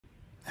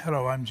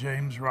Hello, I'm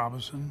James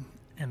Robison,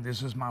 and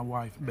this is my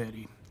wife,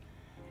 Betty.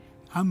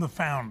 I'm the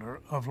founder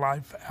of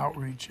Life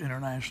Outreach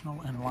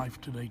International and Life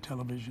Today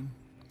Television.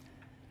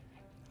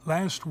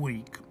 Last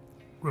week,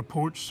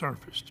 reports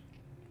surfaced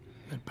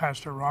that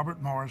Pastor Robert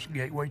Morris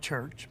Gateway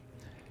Church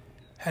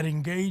had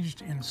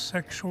engaged in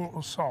sexual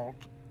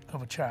assault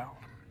of a child.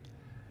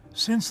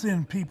 Since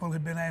then, people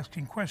have been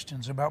asking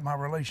questions about my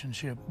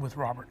relationship with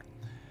Robert.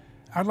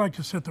 I'd like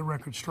to set the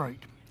record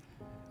straight,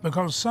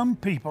 because some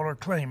people are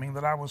claiming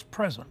that I was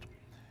present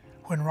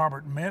when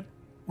Robert met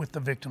with the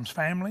victim's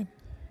family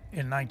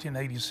in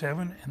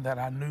 1987 and that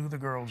I knew the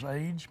girl's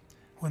age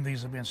when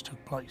these events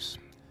took place.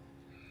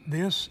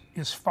 This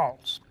is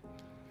false.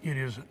 It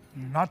is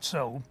not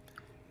so.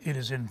 It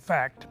is in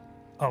fact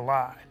a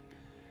lie.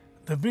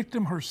 The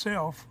victim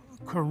herself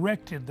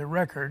corrected the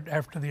record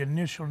after the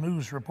initial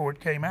news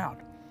report came out,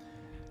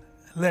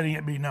 letting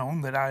it be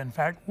known that I in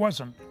fact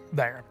wasn't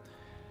there.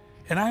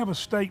 And I have a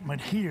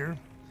statement here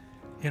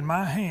in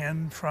my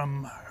hand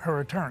from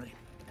her attorney,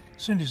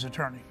 Cindy's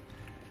attorney,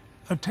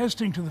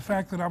 attesting to the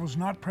fact that I was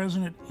not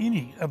present at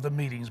any of the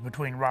meetings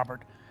between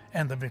Robert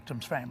and the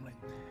victim's family.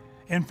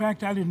 In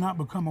fact, I did not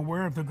become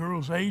aware of the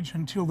girl's age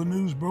until the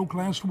news broke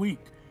last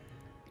week.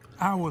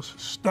 I was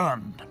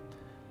stunned.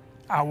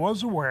 I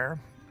was aware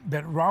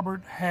that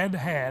Robert had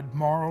had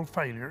moral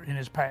failure in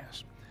his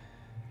past,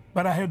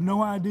 but I had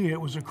no idea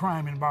it was a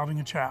crime involving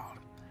a child.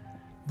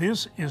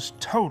 This is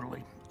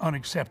totally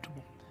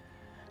unacceptable.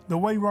 The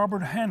way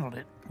Robert handled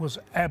it was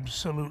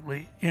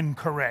absolutely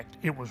incorrect.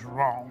 It was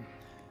wrong.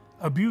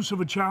 Abuse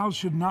of a child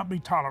should not be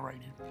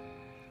tolerated.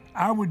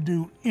 I would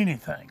do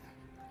anything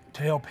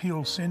to help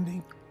heal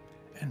Cindy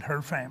and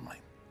her family.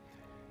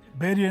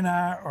 Betty and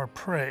I are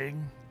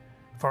praying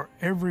for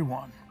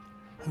everyone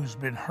who's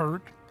been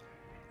hurt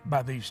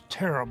by these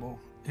terrible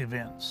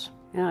events.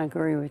 And I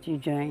agree with you,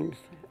 James.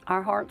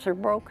 Our hearts are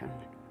broken.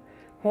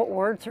 What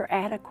words are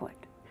adequate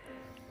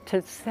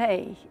to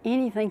say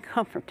anything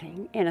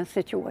comforting in a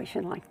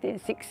situation like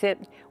this,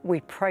 except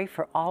we pray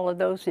for all of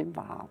those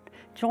involved.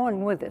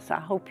 Join with us, I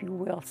hope you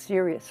will,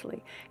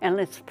 seriously, and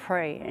let's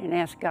pray and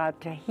ask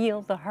God to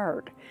heal the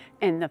hurt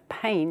and the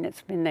pain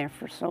that's been there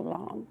for so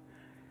long.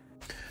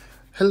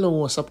 Hello,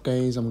 what's up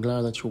guys? I'm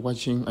glad that you're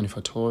watching, and if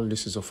at all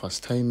this is your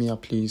first time here,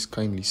 please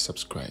kindly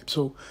subscribe.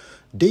 So,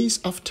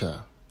 days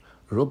after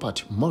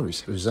Robert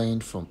Morris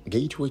resigned from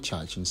Gateway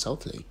Church in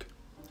Southlake,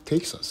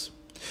 Texas,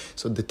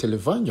 so the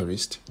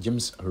televangelist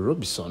James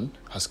Robison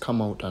has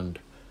come out and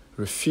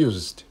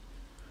refused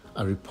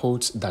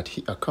reports that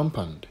he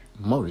accompanied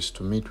Morris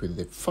to meet with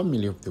the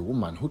family of the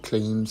woman who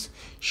claims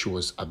she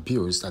was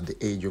abused at the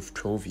age of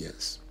 12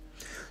 years.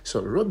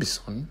 So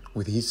Robison,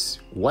 with his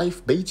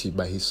wife Betty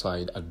by his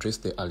side,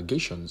 addressed the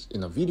allegations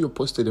in a video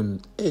posted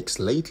on X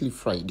lately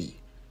Friday.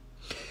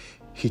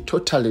 He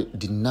totally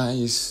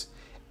denies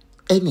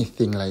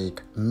anything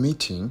like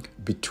meeting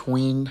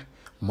between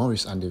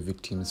Morris and the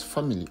victim's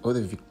family or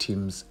the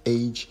victim's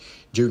age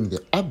during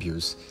the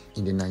abuse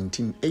in the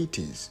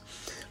 1980s.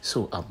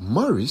 So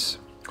Morris,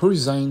 who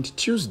resigned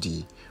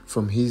Tuesday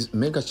from his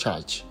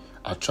megachurch,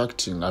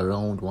 attracting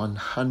around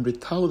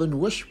 100,000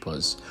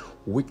 worshippers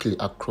weekly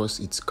across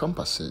its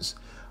campuses,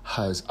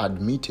 has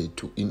admitted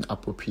to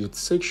inappropriate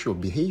sexual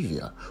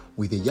behavior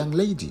with a young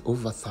lady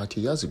over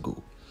 30 years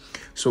ago.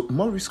 So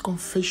Morris'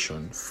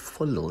 confession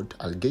followed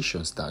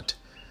allegations that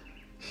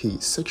he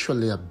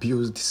sexually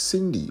abused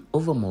Cindy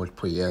over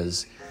multiple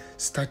years,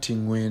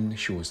 starting when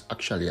she was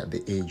actually at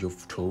the age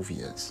of 12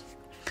 years.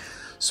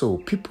 So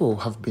people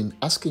have been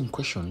asking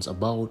questions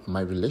about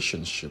my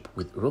relationship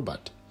with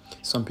Robert.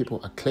 Some people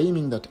are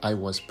claiming that I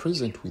was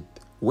present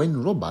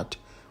when Robert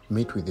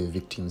met with the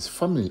victim's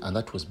family, and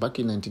that was back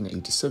in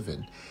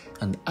 1987,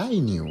 and I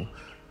knew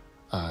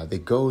the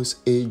girl's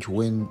age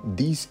when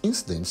these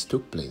incidents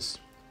took place.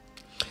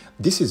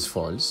 This is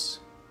false.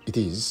 It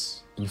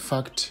is in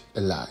fact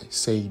a lie,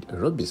 said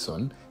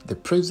Robison, the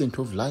president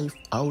of Life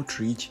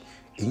Outreach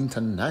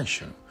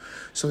International.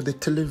 So the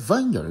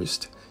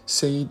televangelist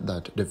said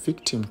that the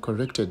victim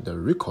corrected the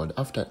record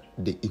after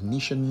the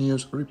initial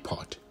news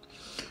report.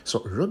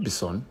 So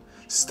Robison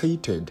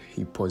stated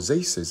he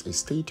possesses a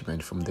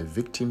statement from the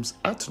victim's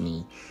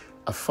attorney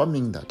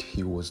affirming that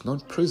he was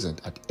not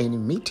present at any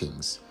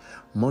meetings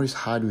Morris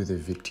had with the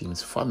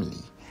victim's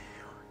family.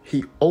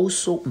 He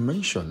also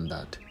mentioned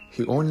that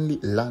he only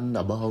learned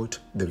about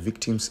the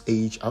victim's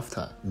age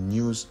after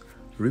news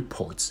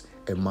reports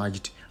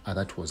emerged, and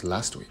that was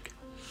last week.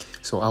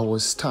 So I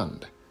was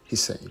stunned, he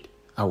said.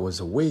 I was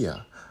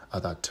aware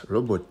that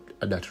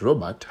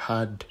Robert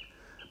had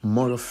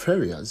moral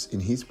failures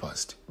in his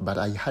past, but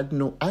I had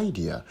no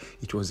idea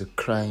it was a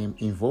crime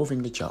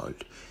involving a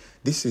child.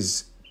 This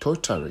is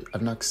totally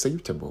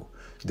unacceptable.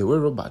 The way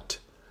Robert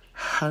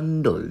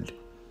handled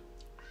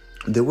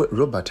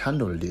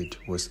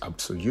it was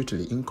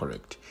absolutely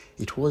incorrect.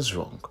 It was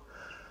wrong.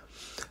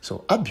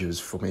 So abuse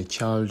from a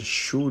child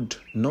should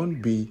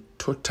not be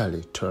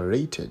totally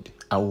tolerated.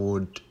 I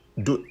would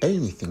do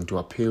anything to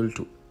appeal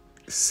to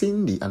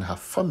Cindy and her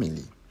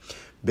family.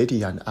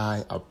 Betty and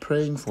I are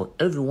praying for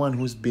everyone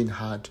who's been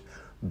hurt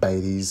by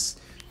these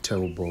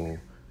terrible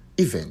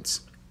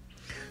events.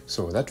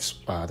 So that's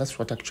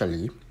what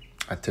actually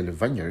a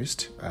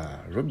televangelist,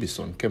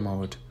 Robison, came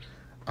out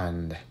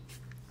and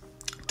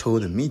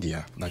told the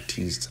media that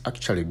he's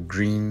actually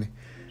green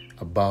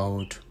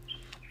about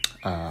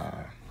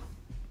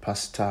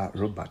Pastor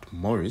Robert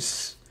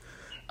Morris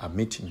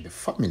meeting the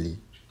family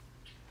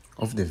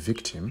of the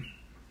victim.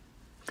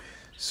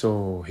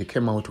 So he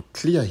came out to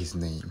clear his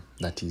name,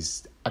 that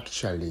he's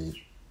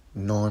actually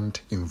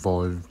not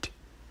involved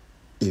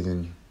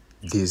in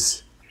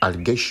these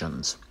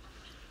allegations.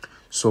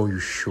 So you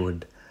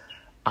should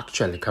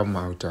actually come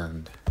out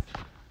and